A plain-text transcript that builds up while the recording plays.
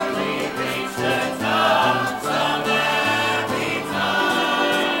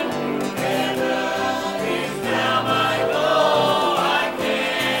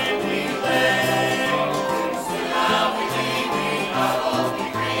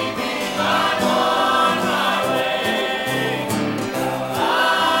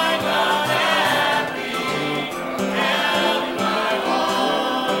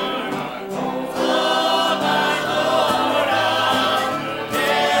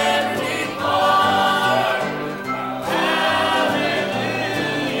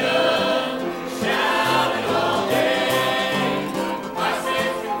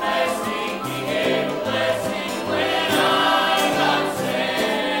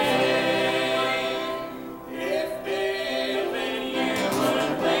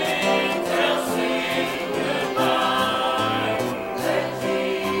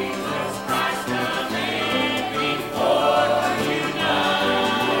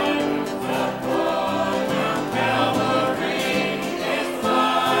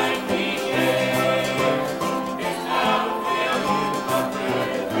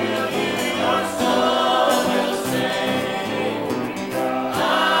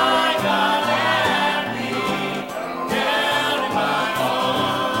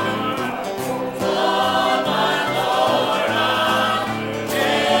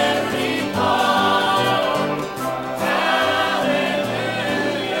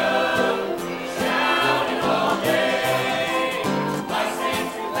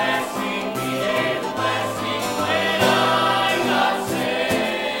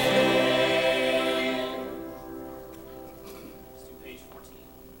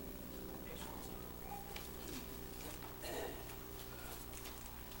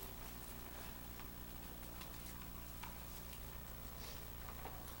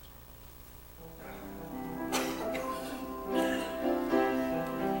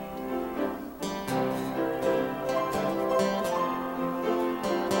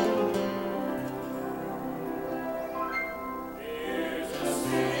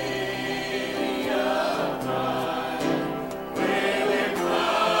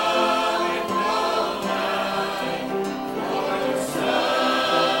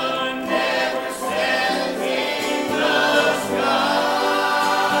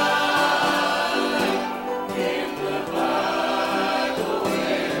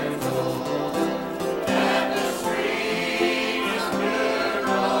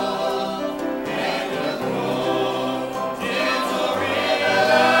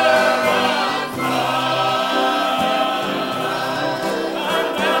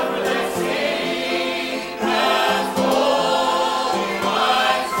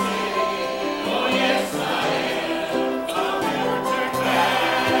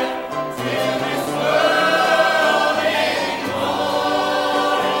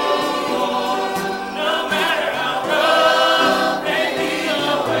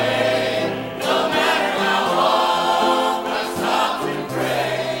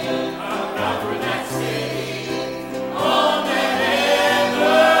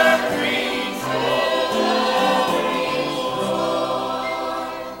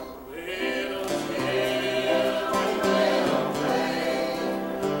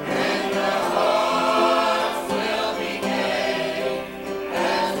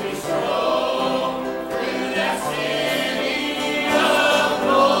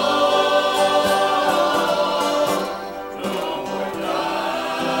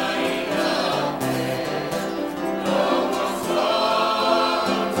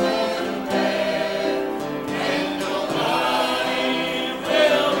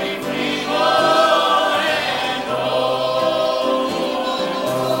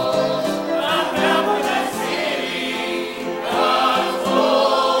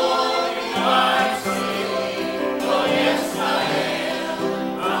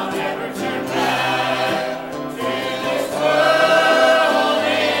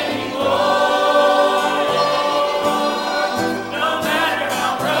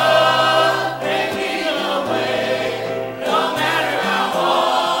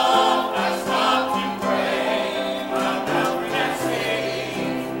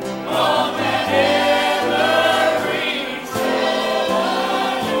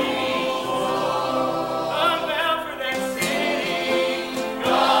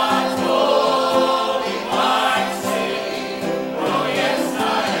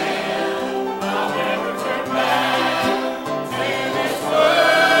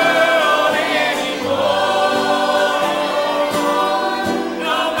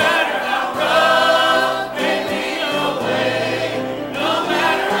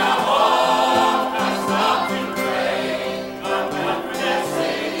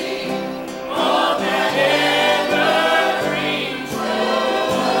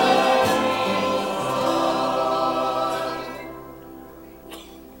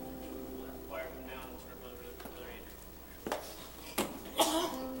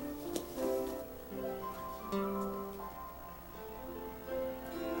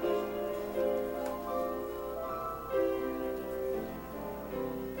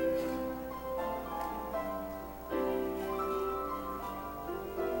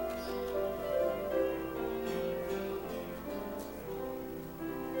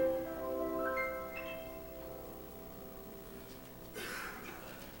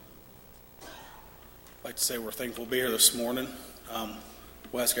say we're thankful to be here this morning.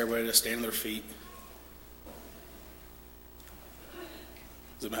 We'll ask everybody to stand on their feet.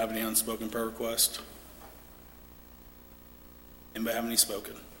 Does anybody have any unspoken prayer requests? Anybody have any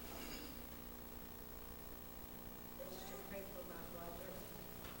spoken?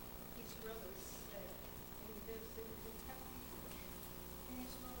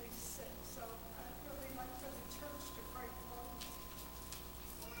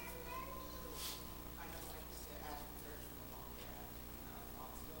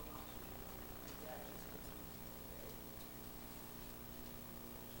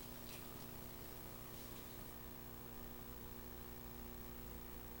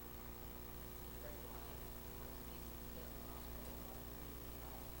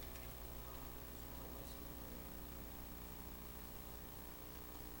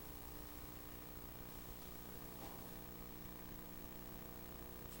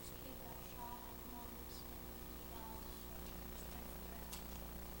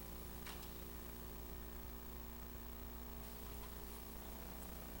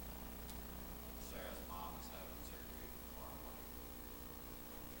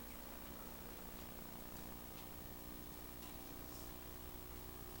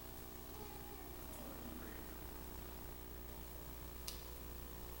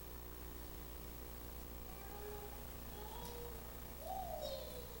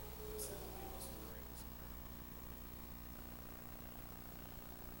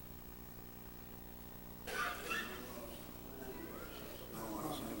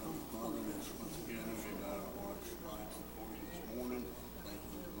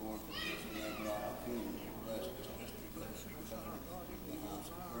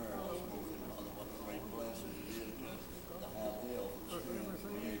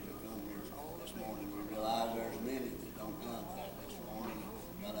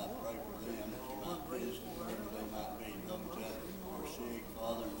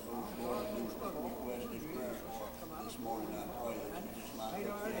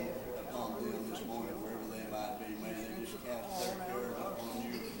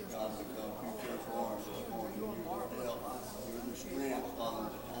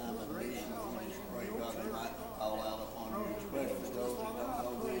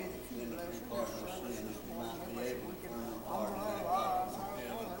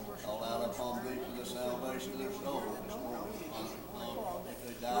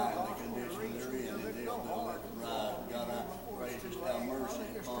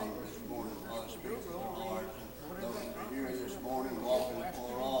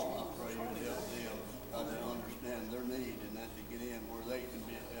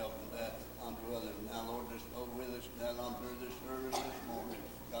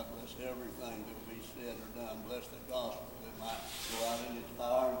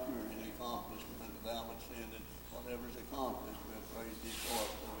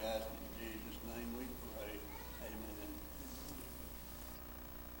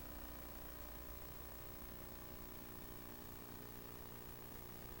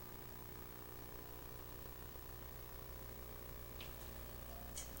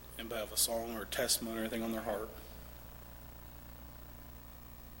 Anybody have a song or a testimony or anything on their heart?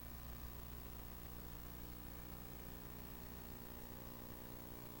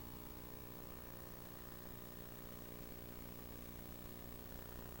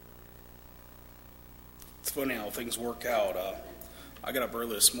 It's funny how things work out. I got up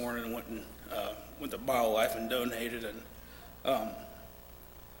early this morning and went to BioLife and donated, and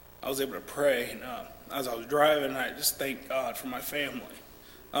I was able to pray. And as I was driving, I just thanked God for my family.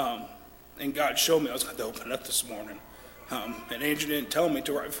 And God showed me I was going to open up this morning. And Andrew didn't tell me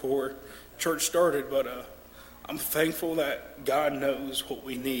to right before church started, but I'm thankful that God knows what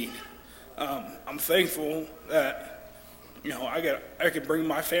we need. I'm thankful that I could bring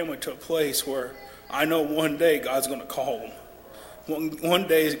my family to a place where I know one day God's going to call them. One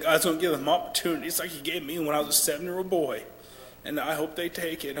day God's going to give them opportunities like He gave me when I was a 7-year-old boy. And I hope they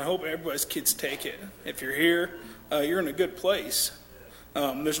take it. I hope everybody's kids take it. If you're here, you're in a good place.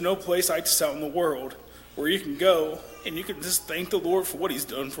 There's no place like this out in the world where you can go and you can just thank the Lord for what He's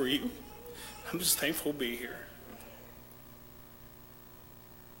done for you. I'm just thankful to be here.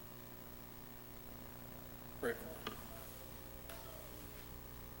 Right.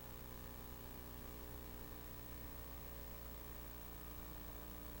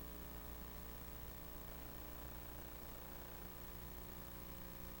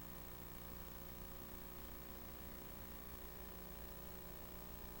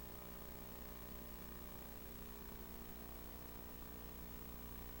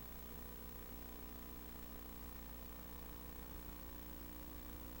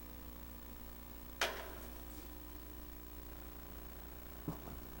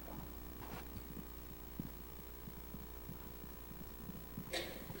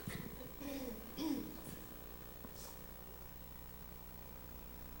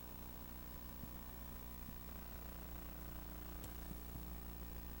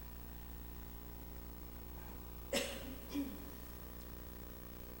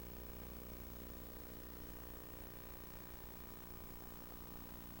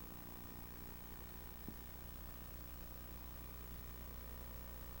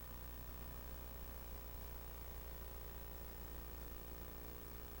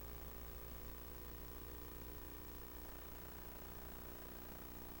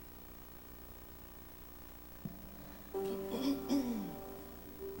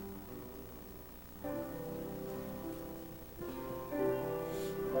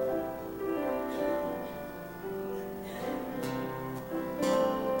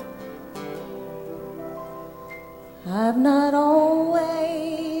 I've not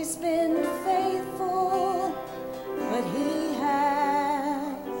always been faithful, but he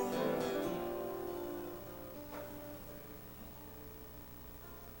has.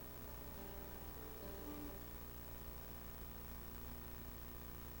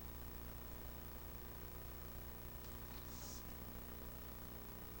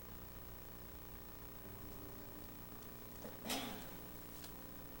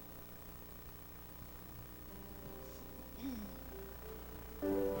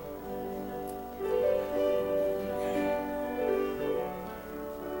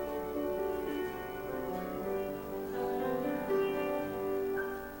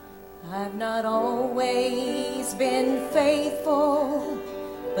 I've not always been faithful,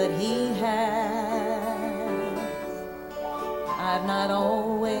 but he has. I've not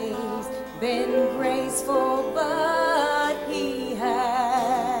always been graceful, but he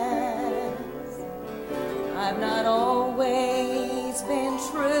has. I've not always been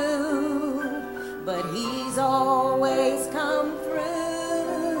true, but he's always come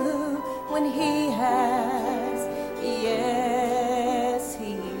through when he has. Yes,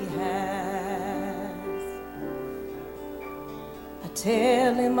 he has. I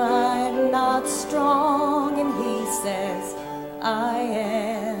tell him I'm not strong, and he says I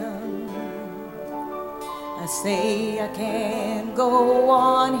am. I say I can't go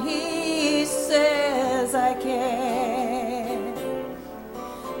on, he says I can.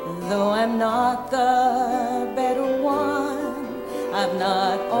 Though I'm not the better one, I've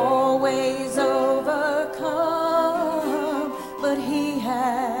not always overcome, but he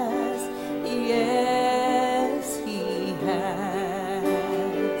has, yes, he has.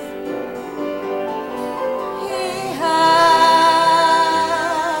 He has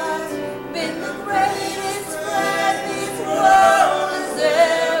been the greatest friend this world has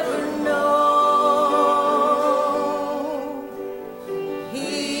ever known.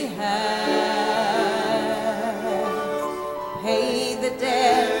 He has paid the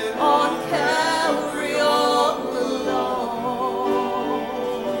debt on Calvary all alone.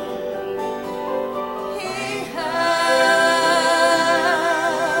 He has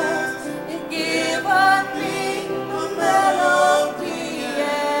given me a melody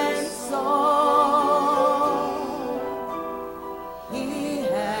and song. He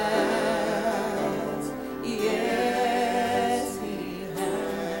has, yes, he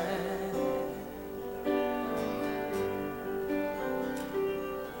has.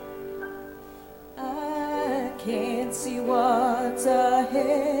 I can't see what's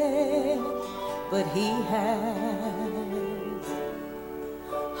ahead, but he has.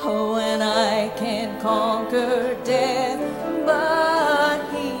 Oh, and I can't conquer death, but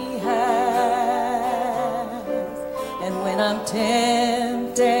he has. And when I'm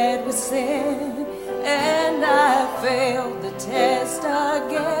tempted with sin and I fail the test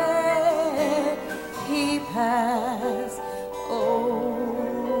again, he passed.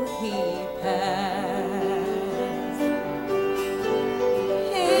 Oh, he passed.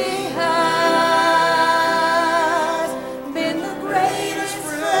 He has been the greatest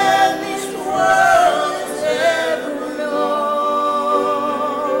friend this world has ever known.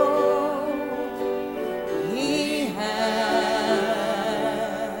 He has,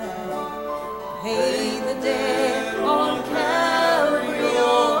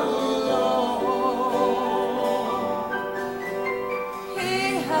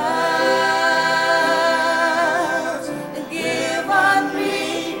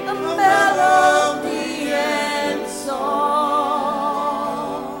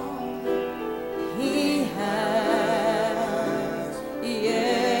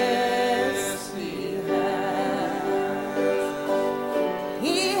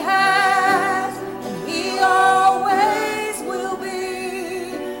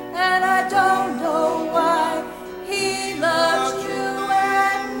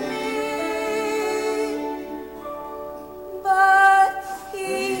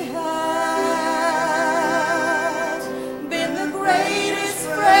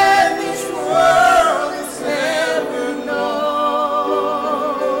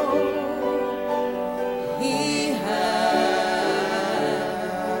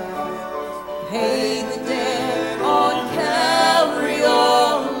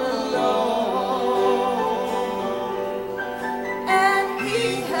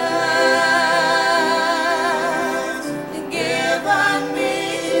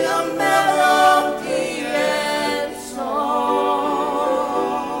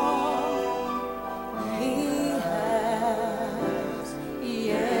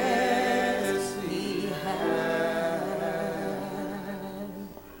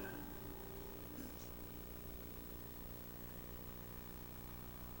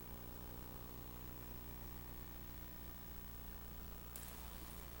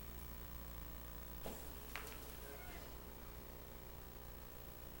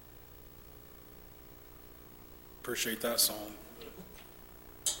 Appreciate that song.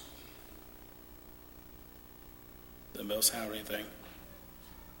 Anybody else have anything?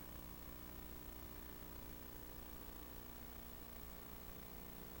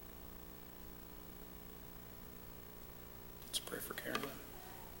 Let's pray for Carolyn.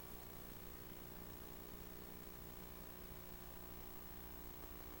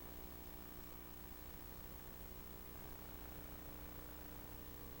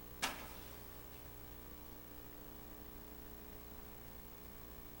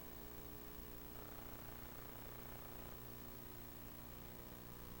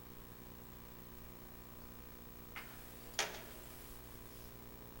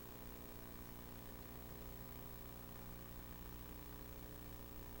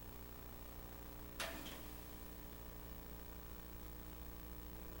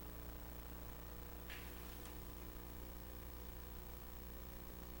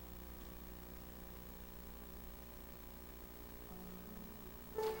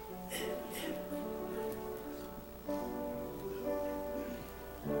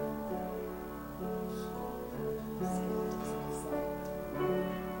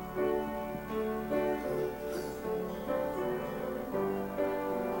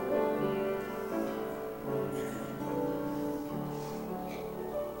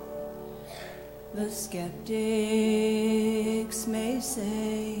 The skeptics may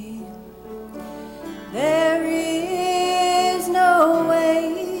say there is no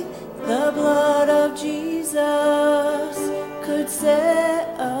way the blood of Jesus could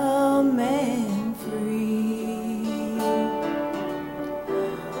set a man free.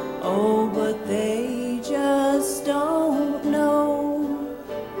 Oh, but they just don't know.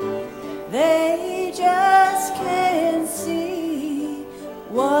 They just can't see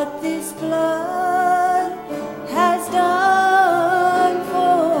what this blood has done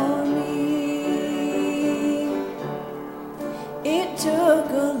for me. It took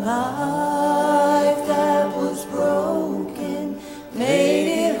a life that was broken,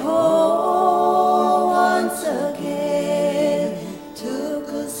 made it whole once again. Took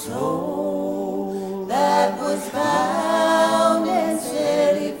a soul that was bound and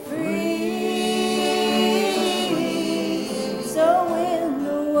set it free. So when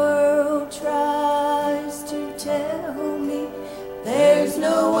the world tries to tell me there's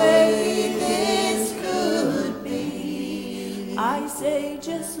no way this could be, I say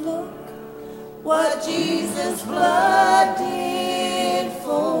just look what Jesus' blood did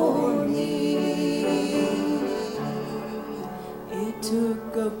for me. It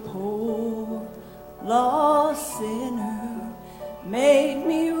took a poor lost sinner, made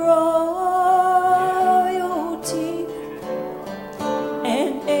me royalty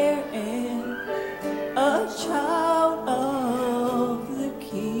and heir and a child of the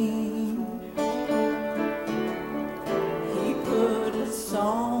King. He put a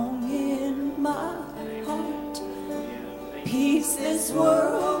song in my heart, peace this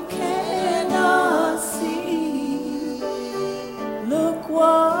world cannot see. Look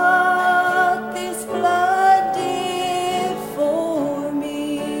what this blood did for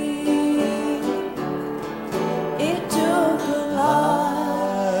me. It took a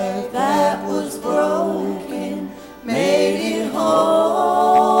life that was broken, made it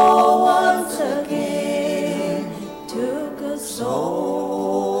whole once again. Took a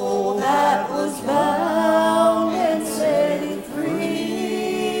soul that was bound and set it free.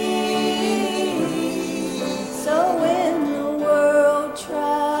 So when the world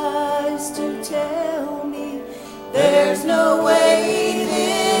tries to tell me there's no way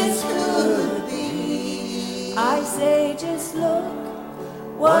this could be, I say just look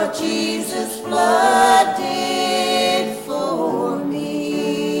what Jesus' blood did for me.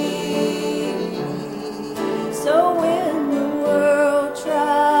 So when the world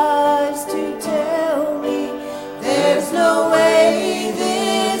tries to tell me there's no way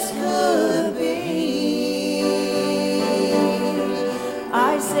this could be,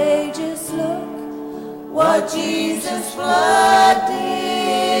 I say just look what Jesus' blood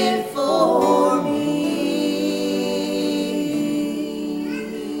did for me.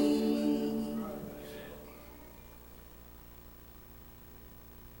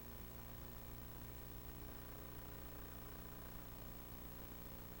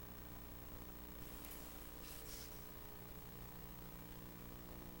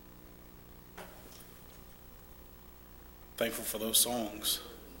 Thankful for those songs.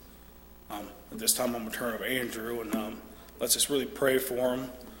 At this time, I'm going to turn over to Andrew, and let's just really pray for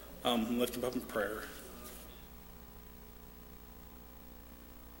him and lift him up in prayer.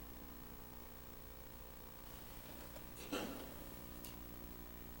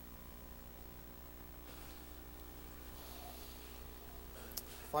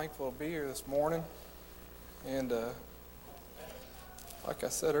 Thankful to be here this morning, and like I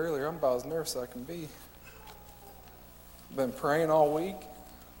said earlier, I'm about as nervous as I can be. Been praying all week,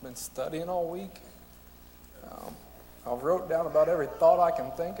 been studying all week. I've wrote down about every thought I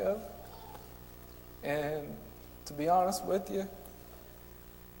can think of, and to be honest with you,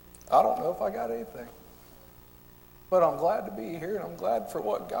 I don't know if I got anything. But I'm glad to be here, and I'm glad for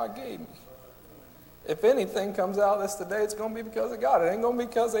what God gave me. If anything comes out of this today, it's going to be because of God. It ain't going to be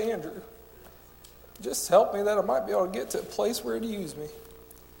because of Andrew. Just help me that I might be able to get to a place where He'd use me.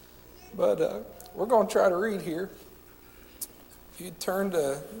 But we're going to try to read here. If you turn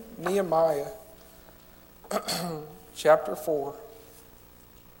to Nehemiah chapter 4.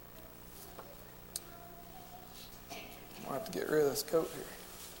 I'll have to get rid of this coat here.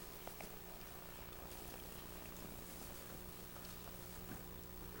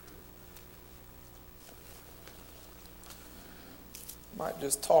 Might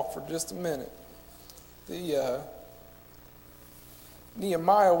just talk for just a minute.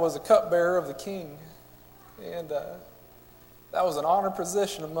 Nehemiah was a cupbearer of the king, and that was an honored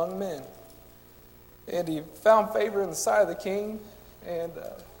position among men. And he found favor in the sight of the king, and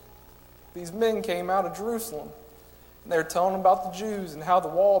these men came out of Jerusalem, and they were telling him about the Jews and how the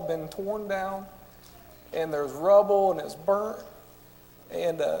wall had been torn down, and there was rubble and it was burnt,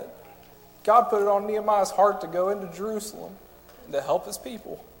 and God put it on Nehemiah's heart to go into Jerusalem to help his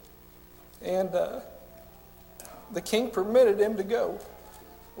people. And the king permitted him to go,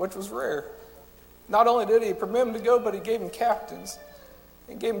 which was rare. Not only did he permit him to go, but he gave him captains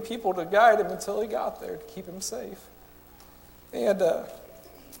and gave him people to guide him until he got there to keep him safe. And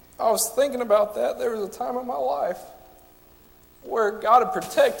I was thinking about that. There was a time in my life where God had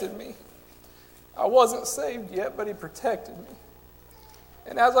protected me. I wasn't saved yet, but He protected me.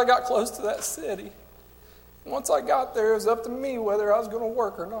 And as I got close to that city, once I got there, it was up to me whether I was going to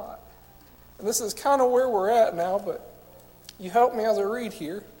work or not. And this is kind of where we're at now, but you help me as I read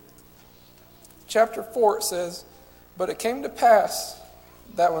here. Chapter 4, it says, "But it came to pass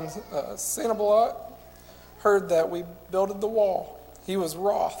that when Sanballat heard that we builded the wall, he was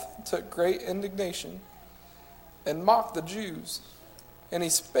wroth, took great indignation, and mocked the Jews. And he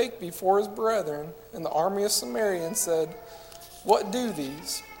spake before his brethren in the army of Samaria and said, What do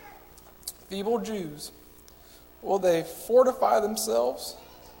these feeble Jews? Will they fortify themselves?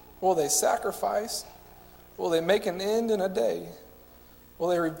 Will they sacrifice? Will they make an end in a day? Will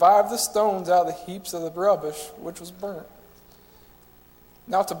they revive the stones out of the heaps of the rubbish which was burnt?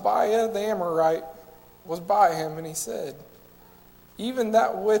 Now Tobiah the Amorite was by him, and he said, Even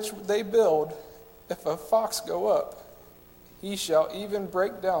that which they build, if a fox go up, he shall even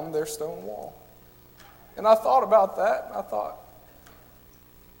break down their stone wall." And I thought about that, and I thought,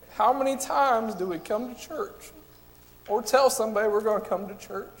 how many times do we come to church or tell somebody we're going to come to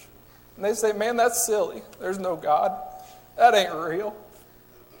church, and they say, "Man, that's silly. There's no God. That ain't real."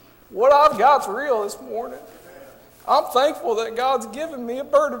 What I've got's real this morning. I'm thankful that God's given me a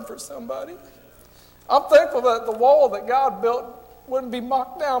burden for somebody. I'm thankful that the wall that God built wouldn't be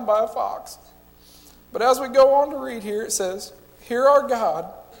knocked down by a fox. But as we go on to read here, it says, "Hear our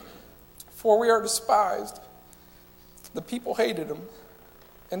God, for we are despised." The people hated him,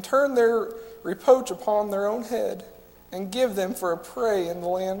 and turned their reproach upon their own head, and give them for a prey in the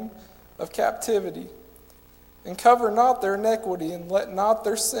land of captivity. And cover not their iniquity, and let not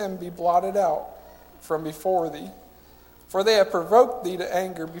their sin be blotted out from before thee. For they have provoked thee to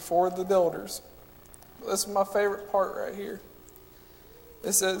anger before the builders. This is my favorite part right here.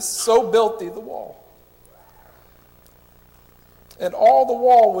 It says, "So built thee the wall. And all the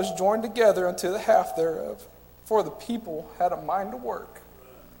wall was joined together unto the half thereof, for the people had a mind to work."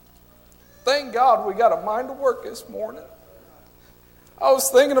 Thank God we got a mind to work this morning. I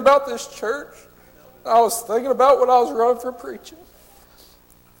was thinking about this church. I was thinking about what I was running for preaching.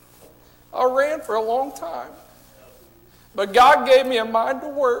 I ran for a long time. But God gave me a mind to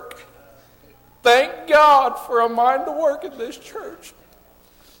work. Thank God for a mind to work in this church.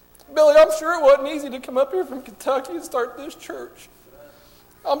 Billy, I'm sure it wasn't easy to come up here from Kentucky and start this church.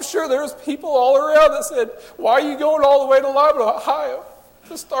 I'm sure there was people all around that said, "Why are you going all the way to Lima, Ohio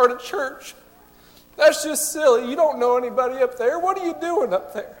to start a church? That's just silly. You don't know anybody up there. What are you doing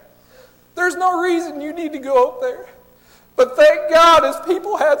up there? There's no reason you need to go up there." But thank God his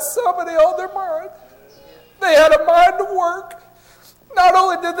people had somebody on their mind. They had a mind to work. Not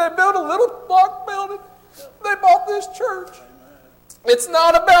only did they build a little block building, they bought this church. It's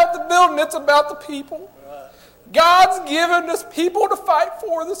not about the building, it's about the people. God's given us people to fight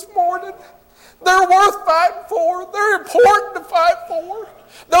for this morning. They're worth fighting for. They're important to fight for.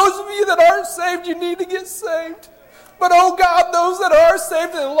 Those of you that aren't saved, you need to get saved. But oh God, those that are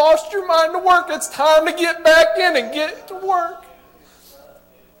saved and lost your mind to work, it's time to get back in and get to work.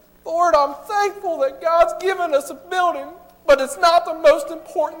 Lord, I'm thankful that God's given us a building, but it's not the most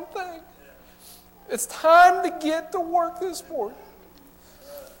important thing. It's time to get to work this morning.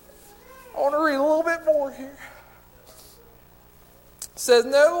 I want to read a little bit more here. It says,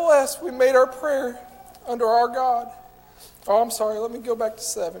 nevertheless, we made our prayer unto our God. Oh, I'm sorry, let me go back to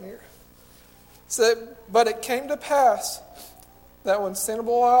 7 here. It said, but it came to pass that when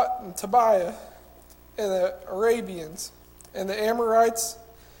Sanballat and Tobiah and the Arabians and the Amorites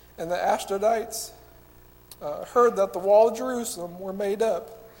and the Ashdodites heard that the wall of Jerusalem were made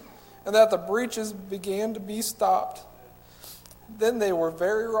up, and that the breaches began to be stopped, then they were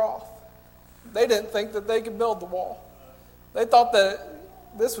very wroth. They didn't think that they could build the wall. They thought that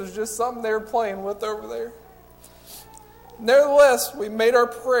this was just something they were playing with over there. Nevertheless, we made our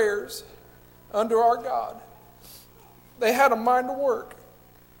prayers unto our God. They had a mind to work,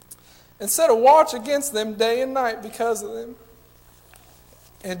 and set a watch against them day and night because of them.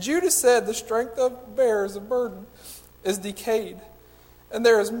 And Judah said, the strength of bearers of burden is decayed, and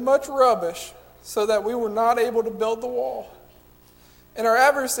there is much rubbish, so that we were not able to build the wall. And our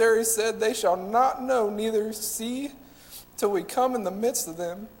adversaries said, they shall not know, neither see, till we come in the midst of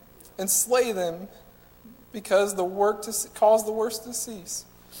them, and slay them, because the work to cause the worst to cease.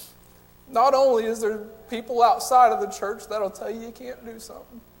 Not only is there people outside of the church that'll tell you can't do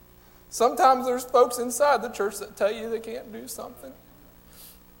something. Sometimes there's folks inside the church that tell you they can't do something.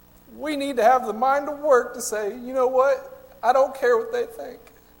 We need to have the mind to work to say, you know what? I don't care what they think.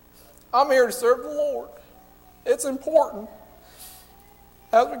 I'm here to serve the Lord. It's important.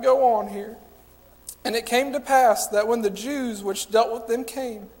 As we go on here. And it came to pass that when the Jews which dealt with them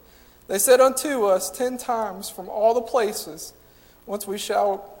came, they said unto us 10 times from all the places whence we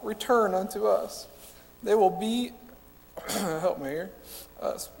shall return unto us, they will be, help me here,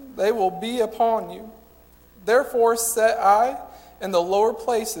 they will be upon you. Therefore set I in the lower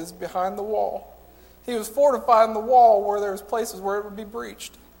places behind the wall. He was fortifying the wall where there was places where it would be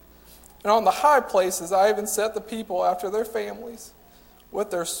breached. And on the high places I even set the people after their families,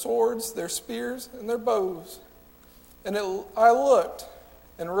 with their swords, their spears, and their bows. And I looked,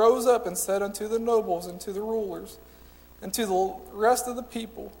 and rose up and said unto the nobles and to the rulers, and to the rest of the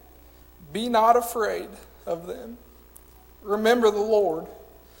people, be not afraid of them. Remember the Lord,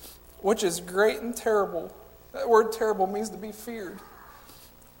 which is great and terrible. That word terrible means to be feared.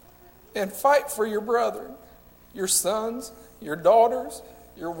 And fight for your brethren, your sons, your daughters,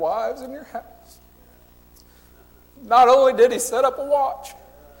 your wives, and your house. Not only did he set up a watch,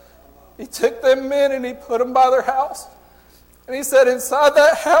 he took them men and he put them by their house. And he said, inside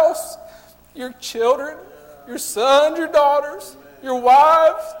that house, your children, your sons, your daughters, your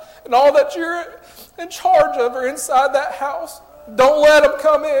wives, and all that you're in charge of are inside that house. Don't let them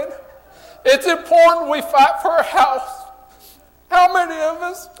come in. It's important we fight for our house. How many of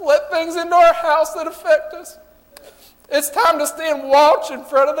us let things into our house that affect us? It's time to stand watch in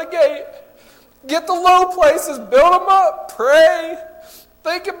front of the gate. Get the low places, build them up, pray,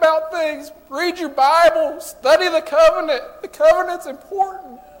 think about things, read your Bible, study the covenant. The covenant's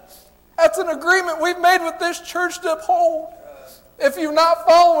important. That's an agreement we've made with this church to uphold. If you're not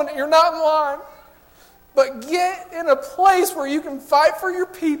following it, you're not in line. But get in a place where you can fight for your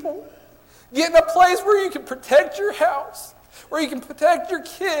people. Get in a place where you can protect your house, where you can protect your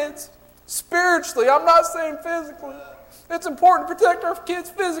kids spiritually. I'm not saying physically. It's important to protect our kids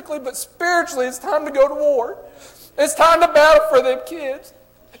physically, but spiritually it's time to go to war. It's time to battle for them kids.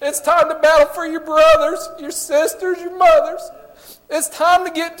 It's time to battle for your brothers, your sisters, your mothers. It's time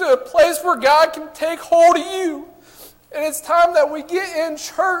to get to a place where God can take hold of you. And it's time that we get in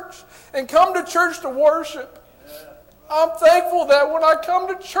church and come to church to worship. I'm thankful that when I come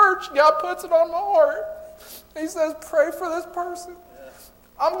to church, God puts it on my heart. He says, pray for this person.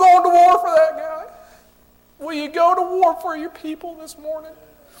 I'm going to war for that guy. Will you go to war for your people this morning?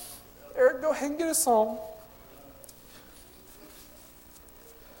 Eric, go ahead and get a song.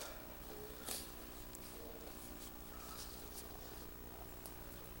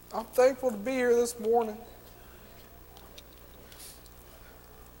 I'm thankful to be here this morning.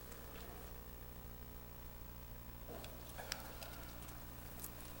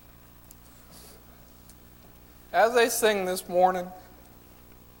 As they sing this morning,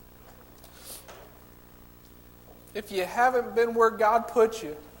 if you haven't been where God put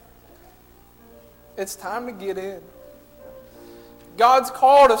you, it's time to get in. God's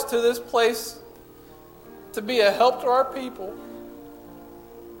called us to this place to be a help to our people.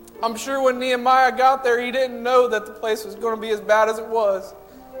 I'm sure when Nehemiah got there, he didn't know that the place was going to be as bad as it was.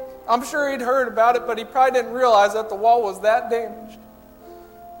 I'm sure he'd heard about it, but he probably didn't realize that the wall was that damaged.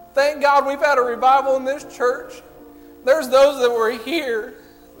 Thank God we've had a revival in this church. There's those that were here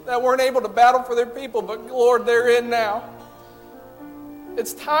that weren't able to battle for their people, but Lord, they're in now.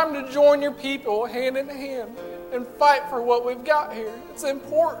 It's time to join your people hand in hand and fight for what we've got here. It's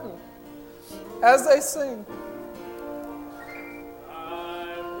important. As they sing,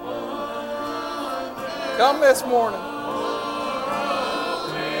 come this morning.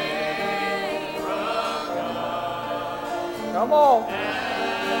 Come on.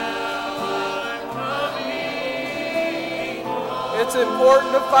 It's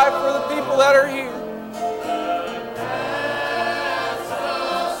important to fight for the people that are here.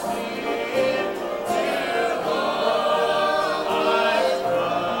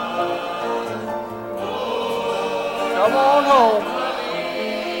 Come on home.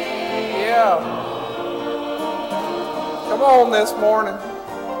 Yeah. Come on this morning.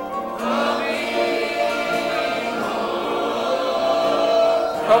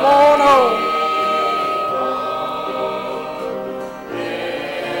 Come on home.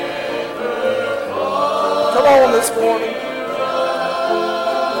 Come on this morning.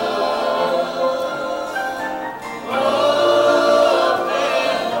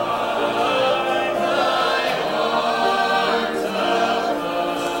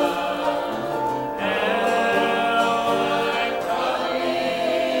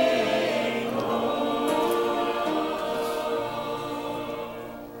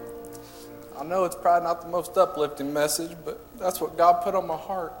 I know it's probably not the most uplifting message, but that's what God put on my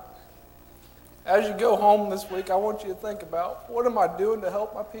heart. As you go home this week, I want you to think about, what am I doing to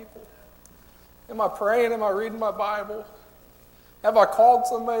help my people? Am I praying? Am I reading my Bible? Have I called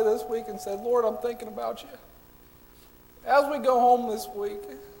somebody this week and said, Lord, I'm thinking about you? As we go home this week,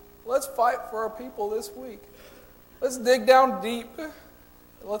 let's fight for our people this week. Let's dig down deep.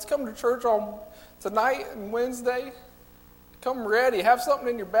 Let's come to church on tonight and Wednesday. Come ready. Have something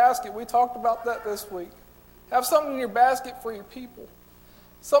in your basket. We talked about that this week. Have something in your basket for your people.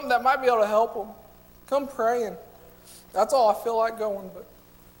 Something that might be able to help them. Come praying. That's all I feel like going. But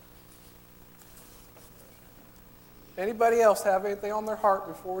anybody else have anything on their heart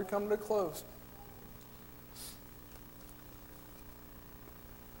before we come to close?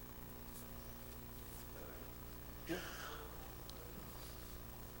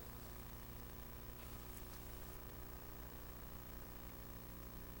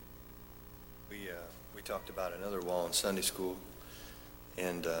 We talked about another wall in Sunday school,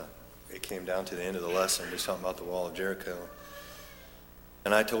 and it came down to the end of the lesson. We was talking about the wall of Jericho.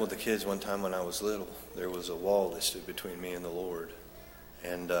 And I told the kids one time when I was little, there was a wall that stood between me and the Lord.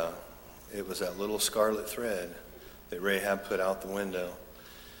 And it was that little scarlet thread that Rahab put out the window.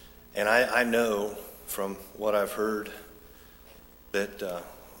 And I know from what I've heard that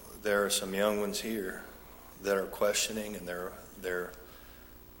there are some young ones here that are questioning, and they're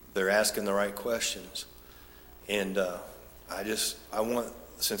asking the right questions. And I want,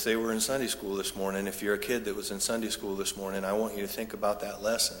 since they were in Sunday school this morning, if you're a kid that was in Sunday school this morning, I want you to think about that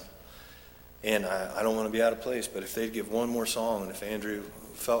lesson. And I don't want to be out of place, but if they'd give one more song, and if Andrew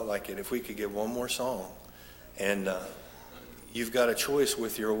felt like it, if we could give one more song. And you've got a choice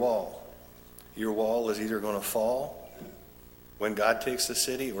with your wall. Your wall is either going to fall when God takes the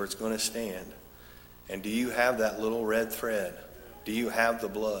city, or it's going to stand. And do you have that little red thread? Do you have the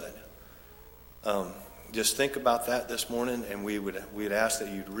blood? Just think about that this morning, and we'd ask that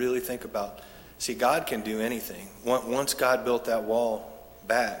you'd really think about, see, God can do anything. Once God built that wall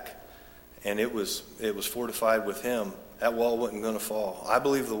back, and it was fortified with him, that wall wasn't going to fall. I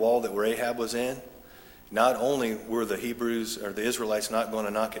believe the wall that Rahab was in, not only were the Hebrews or the Israelites not going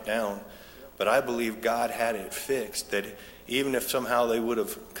to knock it down, but I believe God had it fixed, that even if somehow they would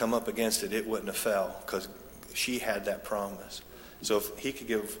have come up against it, it wouldn't have fell, because she had that promise. So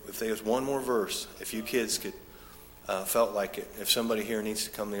if there's one more verse, if you kids could felt like it, if somebody here needs to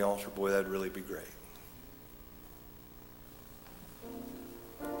come to the altar, boy, that'd really be great.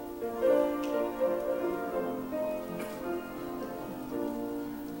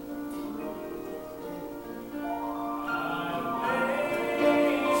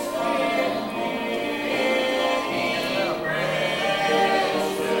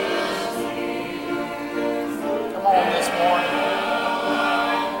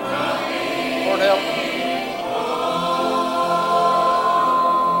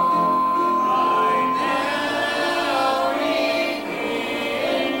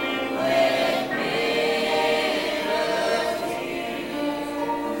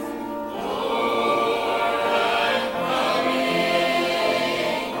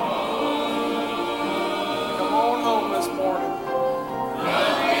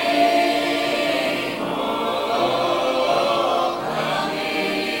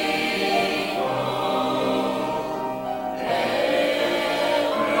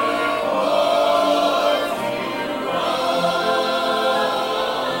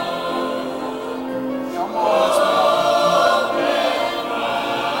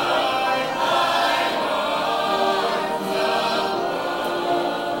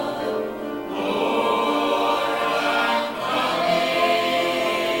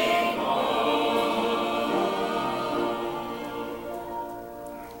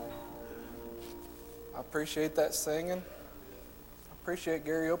 appreciate that singing. I appreciate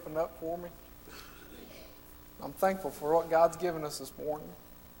Gary opening up for me. I'm thankful for what God's given us this morning.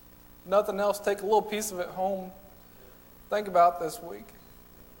 Nothing else, take a little piece of it home. Think about this week.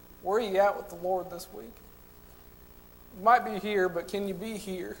 Where are you at with the Lord this week? You might be here, but can you be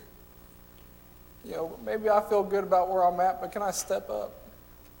here? Maybe I feel good about where I'm at, but can I step up?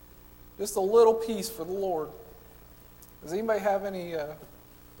 Just a little piece for the Lord. Does anybody have any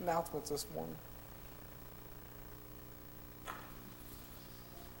announcements this morning?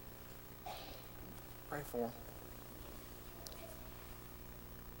 Pray for them.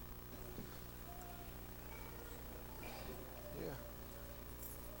 Yeah.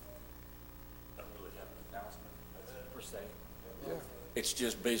 I don't really have an announcement per se. Yeah. It's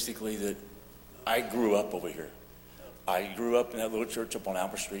just basically that I grew up over here. I grew up in that little church up on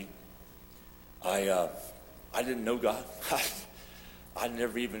Albert Street. I didn't know God. I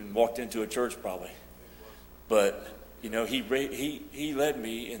never even walked into a church probably. But, he led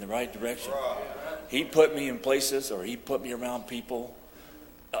me in the right direction. He put me in places, or he put me around people,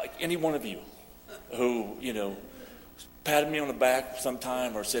 like any one of you, who, patted me on the back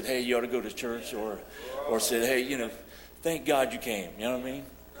sometime, or said, hey, you ought to go to church, or said, hey, thank God you came. You know what I mean?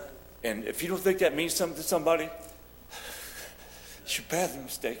 And if you don't think that means something to somebody, your path is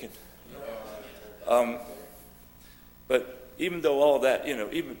mistaken. But even though all that,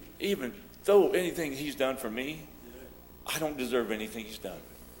 even though anything he's done for me, I don't deserve anything he's done.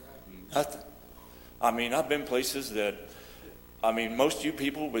 Nothing. I've been places that, most of you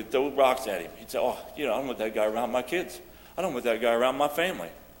people would throw rocks at him. He'd say, I don't want that guy around my kids. I don't want that guy around my family.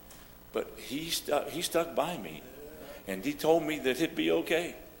 But he stuck by me, and he told me that it'd be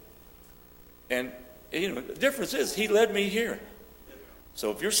okay. And, the difference is he led me here.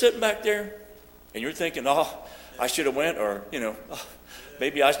 So if you're sitting back there and you're thinking, I should have went, or,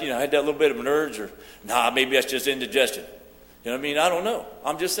 maybe I had that little bit of an urge, or, maybe that's just indigestion. You know what I mean? I don't know.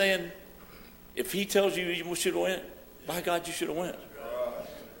 I'm just saying, if he tells you you should have went, by God, you should have went.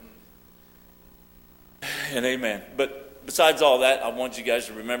 And amen. But besides all that, I want you guys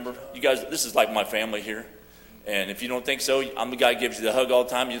to remember, this is like my family here. And if you don't think so, I'm the guy who gives you the hug all the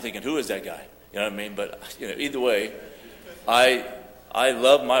time. You're thinking, who is that guy? You know what I mean? But, either way, I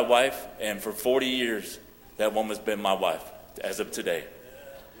love my wife, and for 40 years, that woman's been my wife as of today.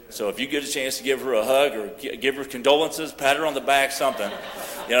 So if you get a chance to give her a hug or give her condolences, pat her on the back, something,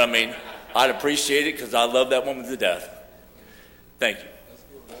 you know what I mean? I'd appreciate it, because I love that woman to death. Thank you.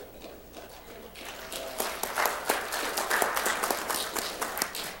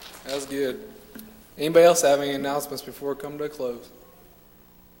 That was good. Anybody else have any announcements before we come to a close?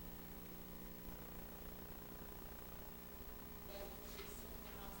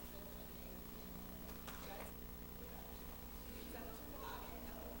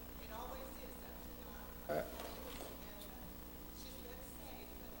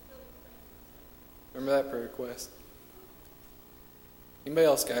 Remember that prayer request. Anybody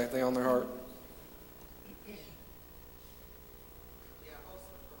else got anything on their heart?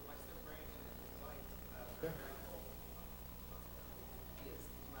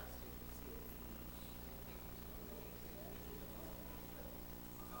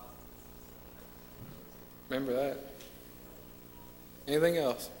 Remember that. Anything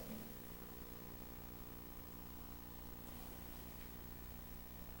else?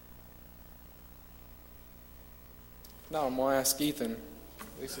 Now I'm going to ask Ethan to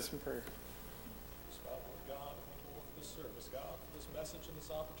lead us in prayer. God, thank you, Lord, for this service, God, for this message and this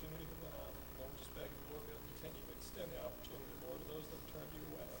opportunity that went on. Lord, just beg you, Lord, to continue to extend the opportunity, Lord, to those that have turned you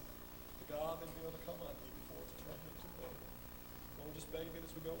away. To God, they be able to come unto you before it's turned into them. Lord, just beg you that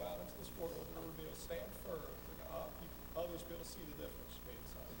as we go out into this world, that we will be able to stand firm, for God, others be able to see the difference made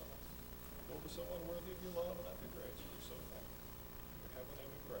inside of us. Lord, we're so unworthy of your love and of your grace. We're so thankful. In your heavenly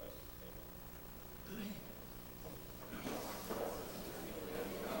name we pray. Amen.